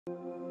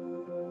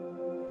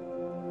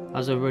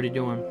How's everybody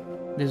doing?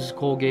 This is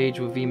Cole Gage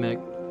with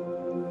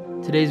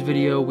VMECH. Today's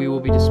video we will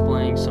be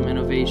displaying some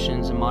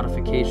innovations and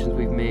modifications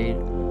we've made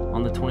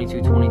on the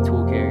 2220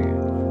 tool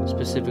carrier,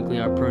 specifically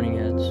our pruning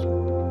heads.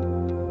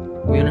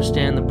 We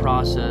understand the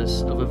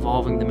process of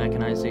evolving the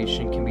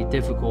mechanization can be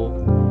difficult,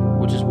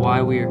 which is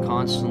why we are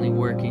constantly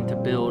working to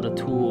build a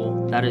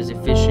tool that is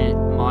efficient,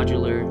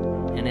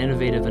 modular, and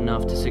innovative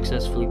enough to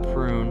successfully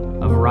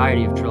prune a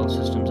variety of trellis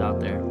systems out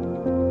there.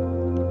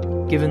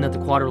 Given that the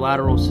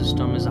quadrilateral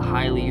system is a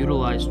highly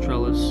utilized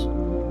trellis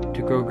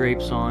to grow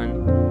grapes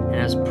on and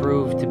has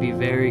proved to be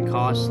very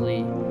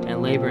costly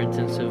and labor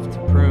intensive to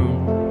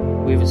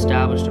prune, we've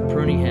established a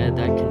pruning head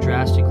that can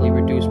drastically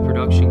reduce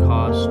production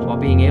costs while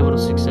being able to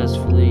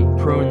successfully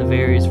prune the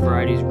various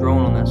varieties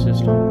grown on that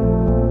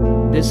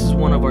system. This is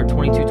one of our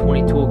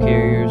 2220 tool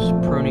carriers,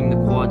 Pruning the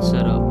Quad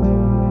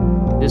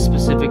Setup. This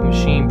specific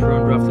machine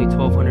pruned roughly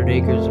 1,200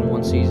 acres in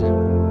one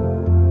season.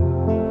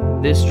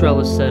 This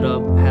trellis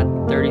setup had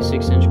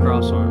 36-inch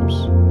cross arms.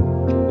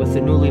 With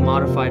the newly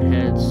modified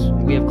heads,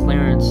 we have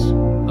clearance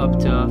up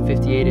to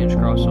 58-inch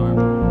cross arm.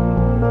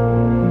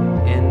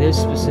 And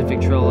this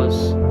specific trellis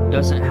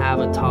doesn't have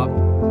a top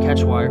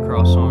catch wire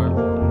cross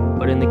arm,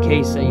 but in the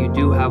case that you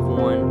do have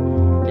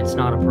one, it's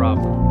not a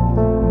problem.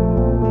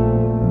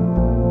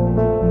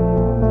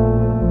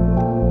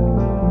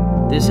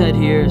 This head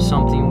here is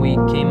something we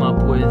came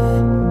up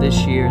with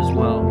this year as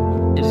well.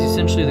 It is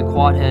essentially the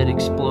quad head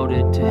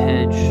exploded to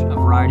hedge a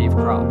variety of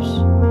crops.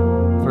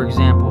 For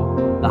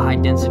example, the high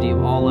density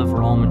of olive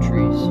or almond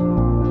trees.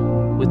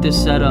 With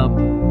this setup,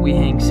 we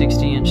hang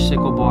 60-inch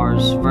sickle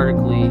bars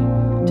vertically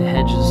to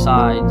hedge the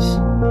sides,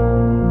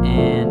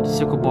 and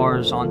sickle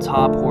bars on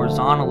top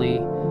horizontally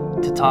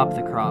to top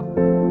the crop.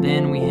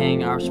 Then we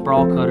hang our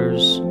sprawl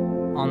cutters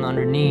on the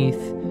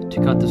underneath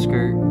to cut the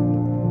skirt.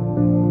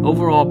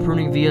 Overall,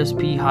 pruning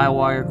VSP, high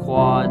wire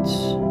quads,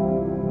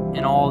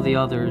 and all the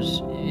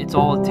others, it's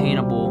all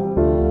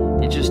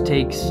attainable. It just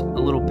takes a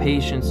little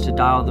patience to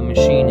dial the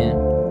machine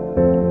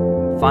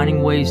in.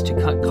 Finding ways to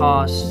cut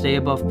costs, stay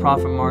above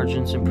profit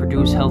margins, and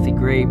produce healthy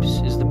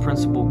grapes is the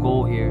principal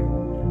goal here.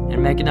 And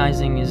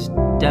mechanizing is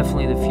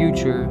definitely the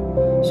future,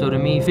 so to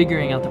me,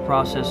 figuring out the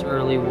process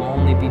early will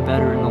only be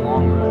better in the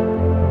long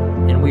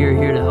run. And we are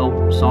here to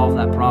help solve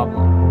that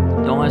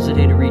problem. Don't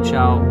hesitate to reach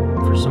out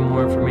for some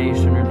more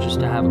information or just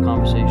to have a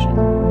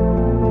conversation.